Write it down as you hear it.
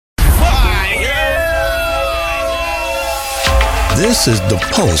This is the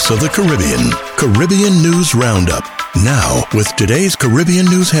Pulse of the Caribbean, Caribbean News Roundup. Now, with today's Caribbean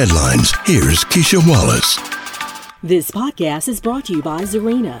news headlines, here's Keisha Wallace. This podcast is brought to you by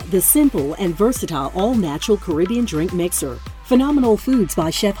Zarina, the simple and versatile all-natural Caribbean drink mixer. Phenomenal Foods by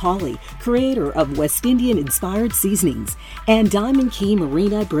Chef Holly, creator of West Indian-inspired seasonings. And Diamond Key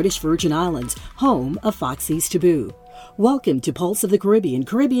Marina, British Virgin Islands, home of Foxy's Taboo. Welcome to Pulse of the Caribbean,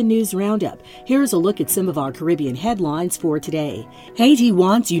 Caribbean News Roundup. Here's a look at some of our Caribbean headlines for today. Haiti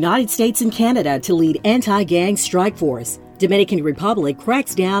wants United States and Canada to lead anti-gang strike force. Dominican Republic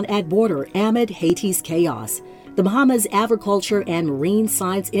cracks down at border amid Haiti's chaos. The Bahamas Agriculture and Marine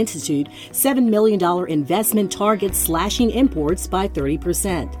Science Institute $7 million investment targets slashing imports by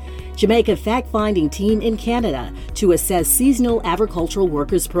 30%. Jamaica fact-finding team in Canada to assess seasonal agricultural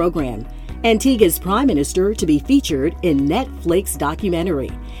workers program. Antigua's Prime Minister to be featured in Netflix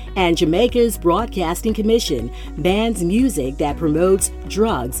documentary. And Jamaica's Broadcasting Commission bans music that promotes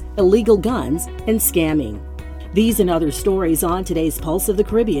drugs, illegal guns, and scamming. These and other stories on today's Pulse of the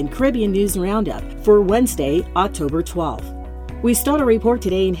Caribbean, Caribbean News Roundup for Wednesday, October 12th. We start a report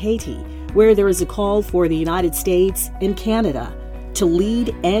today in Haiti, where there is a call for the United States and Canada to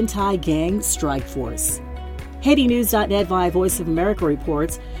lead anti-gang strike force. HaitiNews.net via Voice of America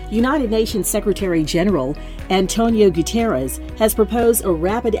reports United Nations Secretary General Antonio Guterres has proposed a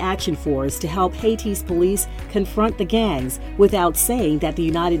rapid action force to help Haiti's police confront the gangs without saying that the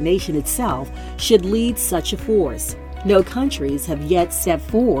United Nations itself should lead such a force. No countries have yet stepped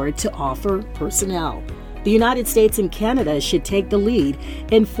forward to offer personnel. The United States and Canada should take the lead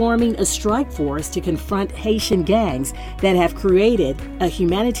in forming a strike force to confront Haitian gangs that have created a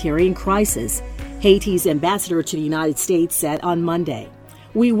humanitarian crisis, Haiti's ambassador to the United States said on Monday.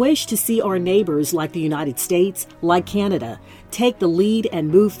 We wish to see our neighbors like the United States, like Canada, take the lead and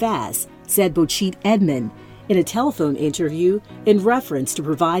move fast, said Bochit Edmond in a telephone interview in reference to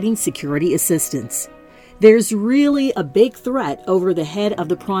providing security assistance. There's really a big threat over the head of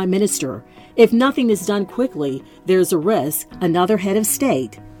the Prime Minister. If nothing is done quickly, there's a risk another head of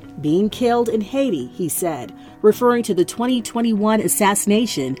state being killed in Haiti, he said, referring to the 2021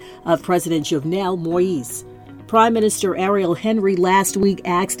 assassination of President Jovenel Moïse. Prime Minister Ariel Henry last week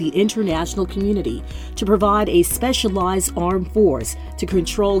asked the international community to provide a specialized armed force to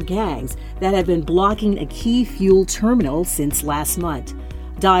control gangs that have been blocking a key fuel terminal since last month.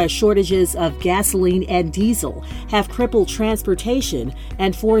 Dire shortages of gasoline and diesel have crippled transportation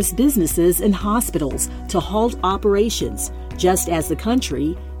and forced businesses and hospitals to halt operations, just as the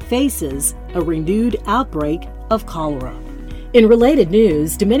country faces a renewed outbreak of cholera. In related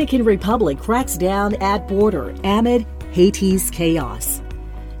news, Dominican Republic cracks down at border amid Haiti's chaos.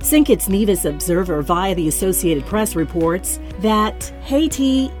 Cincits Nevis Observer via the Associated Press reports that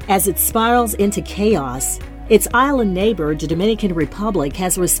Haiti, as it spirals into chaos, its island neighbor, the Dominican Republic,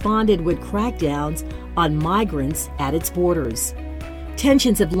 has responded with crackdowns on migrants at its borders.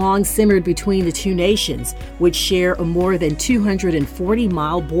 Tensions have long simmered between the two nations, which share a more than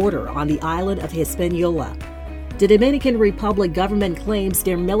 240-mile border on the island of Hispaniola. The Dominican Republic government claims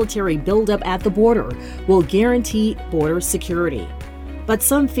their military buildup at the border will guarantee border security. But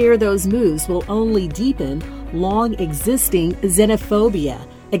some fear those moves will only deepen long-existing xenophobia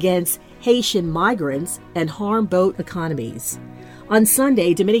against Haitian migrants and harm both economies. On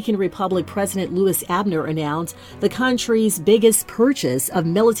Sunday, Dominican Republic President Luis Abinader announced the country's biggest purchase of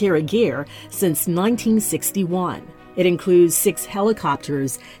military gear since 1961. It includes 6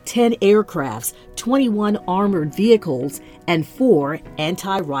 helicopters, 10 aircrafts, 21 armored vehicles, and 4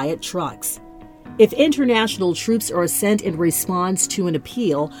 anti-riot trucks. If international troops are sent in response to an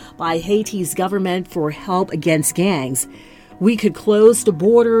appeal by Haiti's government for help against gangs, we could close the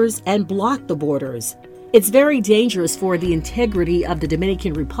borders and block the borders. It's very dangerous for the integrity of the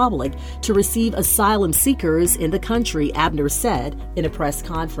Dominican Republic to receive asylum seekers in the country, Abinader said in a press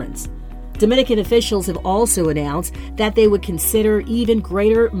conference. Dominican officials have also announced that they would consider even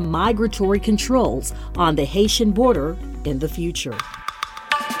greater migratory controls on the Haitian border in the future.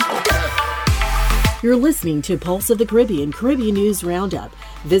 You're listening to Pulse of the Caribbean, Caribbean News Roundup.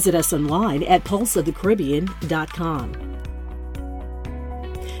 Visit us online at pulseofthecaribbean.com.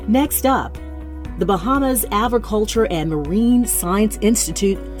 Next up, the Bahamas Agriculture and Marine Science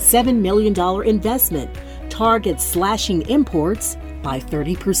Institute $7 million investment targets slashing imports by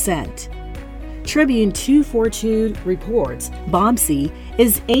 30%. Tribune 242 reports BOMC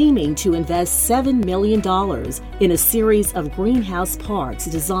is aiming to invest $7 million in a series of greenhouse parks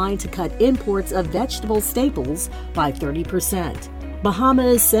designed to cut imports of vegetable staples by 30%.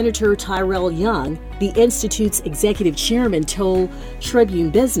 Bahamas Senator Tyrell Young, the Institute's executive chairman, told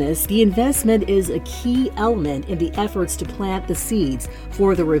Tribune Business the investment is a key element in the efforts to plant the seeds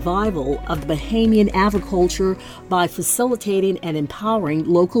for the revival of the Bahamian agriculture by facilitating and empowering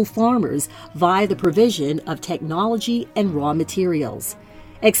local farmers via the provision of technology and raw materials.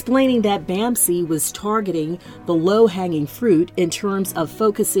 Explaining that BAMC was targeting the low-hanging fruit in terms of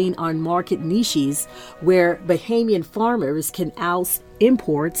focusing on market niches where Bahamian farmers can oust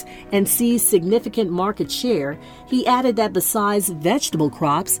imports and seize significant market share, he added that besides vegetable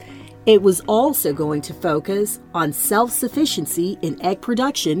crops, it was also going to focus on self-sufficiency in egg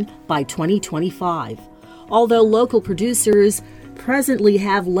production by 2025. Although local producers presently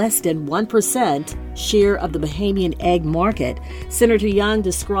have less than 1% share of the Bahamian egg market, Senator Young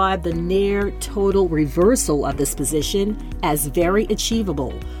described the near total reversal of this position as very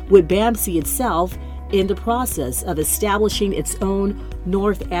achievable, with BAMC itself in the process of establishing its own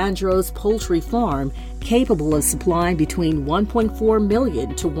North Andros poultry farm capable of supplying between 1.4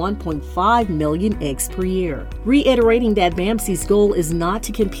 million to 1.5 million eggs per year. Reiterating that BAMC's goal is not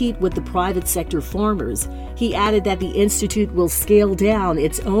to compete with the private sector farmers, he added that the Institute will scale down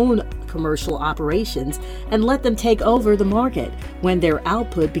its own commercial operations and let them take over the market when their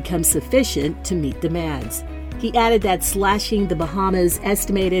output becomes sufficient to meet demands. He added that slashing the Bahamas'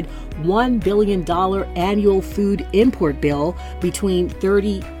 estimated $1 billion annual food import bill between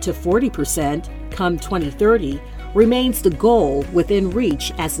 30 to 40% come 2030 remains the goal within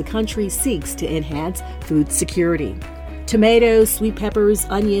reach as the country seeks to enhance food security. Tomatoes, sweet peppers,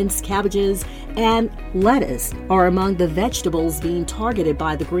 onions, cabbages, and lettuce are among the vegetables being targeted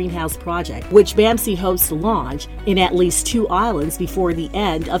by the Greenhouse Project, which BAMC hopes to launch in at least 2 islands before the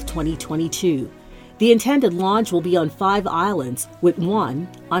end of 2022. The intended launch will be on 5 islands, with 1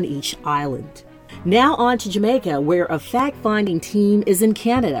 on each island. Now on to Jamaica, where a fact-finding team is in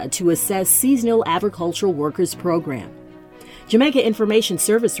Canada to assess seasonal agricultural workers program. Jamaica Information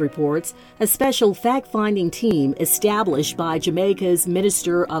Service reports a special fact-finding team established by Jamaica's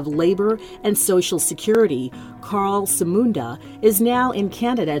Minister of Labor and Social Security, Carl Samunda, is now in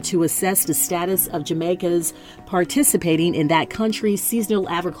Canada to assess the status of Jamaica's participating in that country's seasonal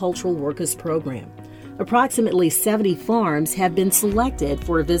agricultural workers program. Approximately 70 farms have been selected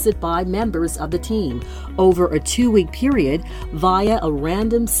for a visit by members of the team over a 2-week period via a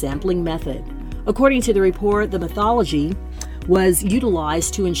random sampling method. According to the report, the methodology was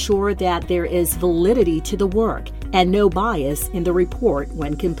utilized to ensure that there is validity to the work and no bias in the report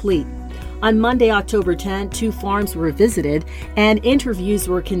when complete. On Monday, October 10, 2 farms were visited and interviews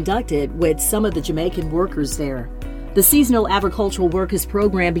were conducted with some of the Jamaican workers there. The Seasonal Agricultural Workers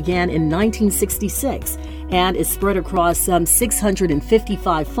Program began in 1966 and is spread across some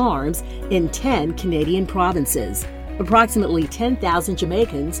 655 farms in 10 Canadian provinces. Approximately 10,000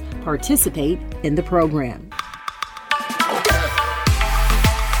 Jamaicans participate in the program.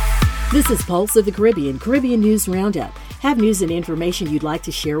 This is Pulse of the Caribbean News Roundup. Have news and information you'd like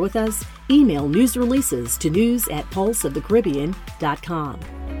to share with us? Email news releases to news@pulseofthecaribbean.com.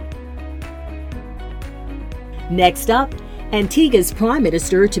 Next up, Antigua's Prime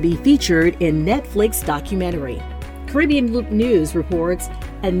Minister to be featured in Netflix documentary. Caribbean News reports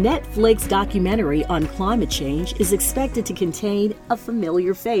a Netflix documentary on climate change is expected to contain a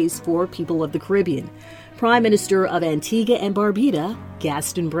familiar face for people of the Caribbean. Prime Minister of Antigua and Barbuda,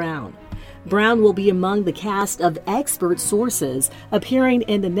 Gaston Brown. Brown will be among the cast of expert sources appearing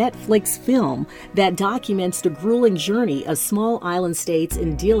in the Netflix film that documents the grueling journey of small island states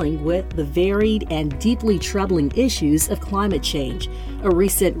in dealing with the varied and deeply troubling issues of climate change, a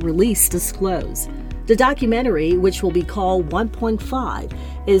recent release disclosed. The documentary, which will be called 1.5,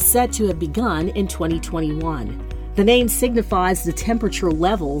 is set to have begun in 2021. The name signifies the temperature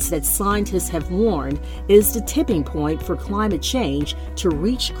levels that scientists have warned is the tipping point for climate change to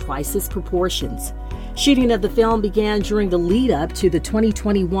reach crisis proportions. Shooting of the film began during the lead-up to the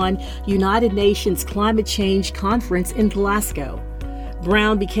 2021 United Nations Climate Change Conference in Glasgow.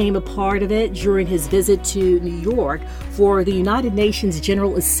 Brown became a part of it during his visit to New York for the United Nations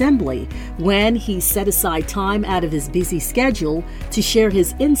General Assembly, when he set aside time out of his busy schedule to share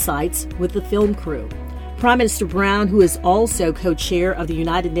his insights with the film crew. Prime Minister Brown, who is also co-chair of the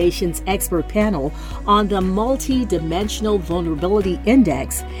United Nations expert panel on the Multi-Dimensional Vulnerability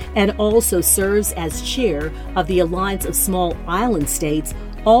Index and also serves as chair of the Alliance of Small Island States,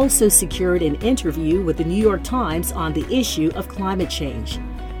 also secured an interview with the New York Times on the issue of climate change.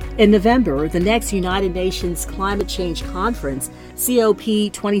 In November, the next United Nations Climate Change Conference,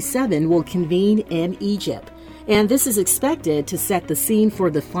 COP27, will convene in Egypt. and this is expected to set the scene for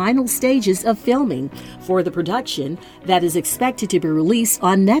the final stages of filming for the production that is expected to be released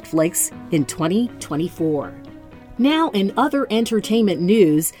on Netflix in 2024. Now, in other entertainment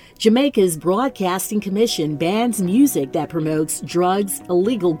news, Jamaica's Broadcasting Commission bans music that promotes drugs,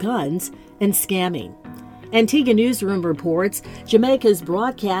 illegal guns, and scamming. Antigua Newsroom reports Jamaica's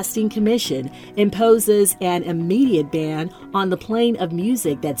Broadcasting Commission imposes an immediate ban on the playing of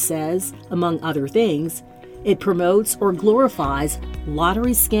music that says, among other things, it promotes or glorifies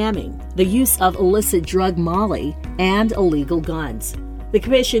lottery scamming, the use of illicit drug Molly, and illegal guns. The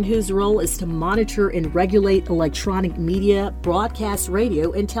commission, whose role is to monitor and regulate electronic media, broadcast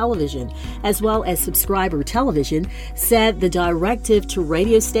radio, and television, as well as subscriber television, said the directive to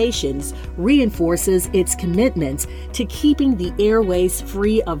radio stations reinforces its commitment to keeping the airways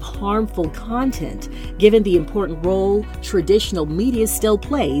free of harmful content, given the important role traditional media still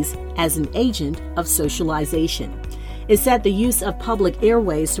plays as an agent of socialization. It said the use of public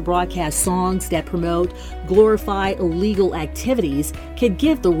airways to broadcast songs that promote, glorify illegal activities could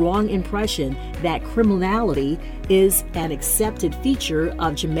give the wrong impression that criminality is an accepted feature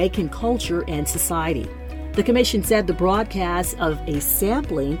of Jamaican culture and society. The commission said the broadcast of a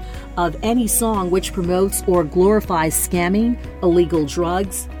sampling of any song which promotes or glorifies scamming, illegal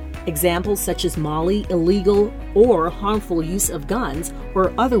drugs, examples such as Molly, illegal or harmful use of guns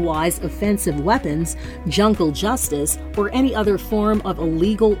or otherwise offensive weapons, jungle justice, or any other form of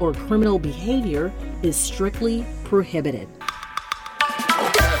illegal or criminal behavior is strictly prohibited.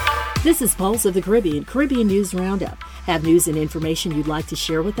 This is Pulse of the Caribbean News Roundup. Have news and information you'd like to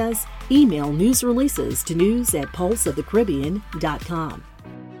share with us? Email news releases to news@pulseofthecaribbean.com.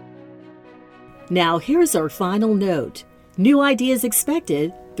 Now here's our final note. New ideas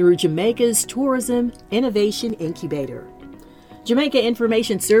expected through Jamaica's Tourism Innovation Incubator. Jamaica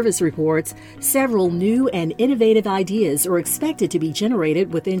Information Service reports several new and innovative ideas are expected to be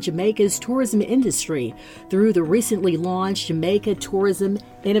generated within Jamaica's tourism industry through the recently launched Jamaica Tourism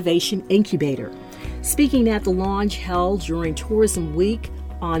Innovation Incubator. Speaking at the launch held during Tourism Week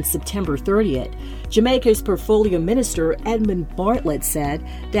on September 30th, Jamaica's Portfolio Minister Edmund Bartlett said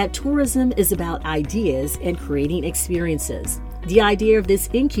that tourism is about ideas and creating experiences. The idea of this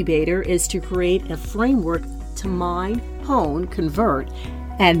incubator is to create a framework to mine, hone, convert,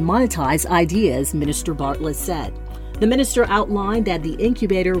 and monetize ideas, Minister Bartlett said. The minister outlined that the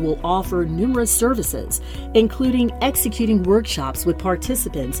incubator will offer numerous services, including executing workshops with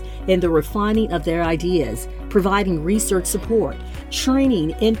participants in the refining of their ideas, providing research support,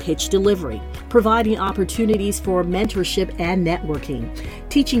 training in pitch delivery, providing opportunities for mentorship and networking,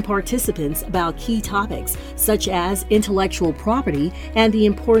 teaching participants about key topics such as intellectual property and the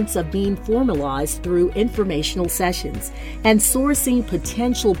importance of being formalized through informational sessions, and sourcing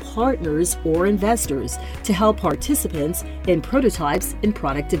potential partners or investors to help participants in prototypes and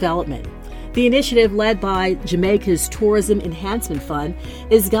product development. The initiative, led by Jamaica's Tourism Enhancement Fund,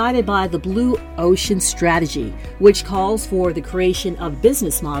 is guided by the Blue Ocean Strategy, which calls for the creation of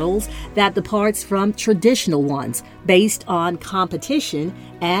business models that departs from traditional ones based on competition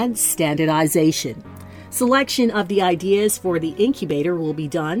and standardization. Selection of the ideas for the incubator will be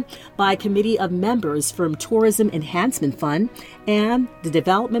done by a committee of members from Tourism Enhancement Fund and the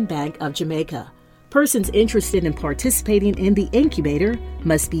Development Bank of Jamaica. Persons interested in participating in the incubator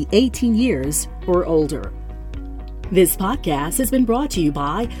must be 18 years or older. This podcast has been brought to you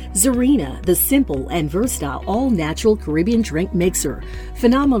by Zarina, the simple and versatile all-natural Caribbean drink mixer.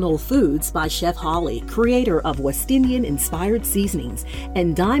 Phenomenal Foods by Chef Holly, creator of West Indian-inspired seasonings,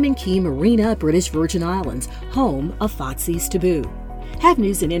 and Diamond Key Marina, British Virgin Islands, home of Fotsy's Taboo. Have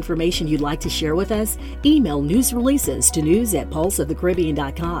news and information you'd like to share with us? Email news releases to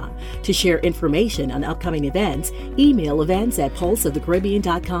news@pulseofthecaribbean.com. To share information on upcoming events, email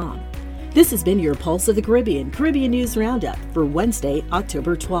events@pulseofthecaribbean.com. This has been your Pulse of the Caribbean News Roundup for Wednesday,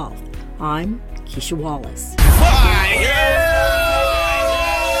 October 12th. I'm Keisha Wallace.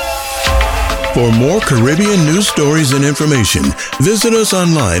 For more Caribbean news stories and information, visit us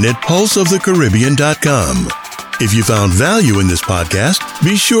online at pulseofthecaribbean.com. If you found value in this podcast,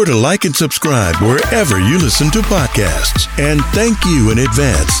 be sure to like and subscribe wherever you listen to podcasts. And thank you in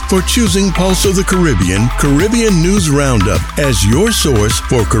advance for choosing Pulse of the Caribbean News Roundup as your source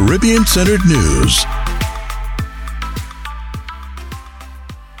for Caribbean-centered news.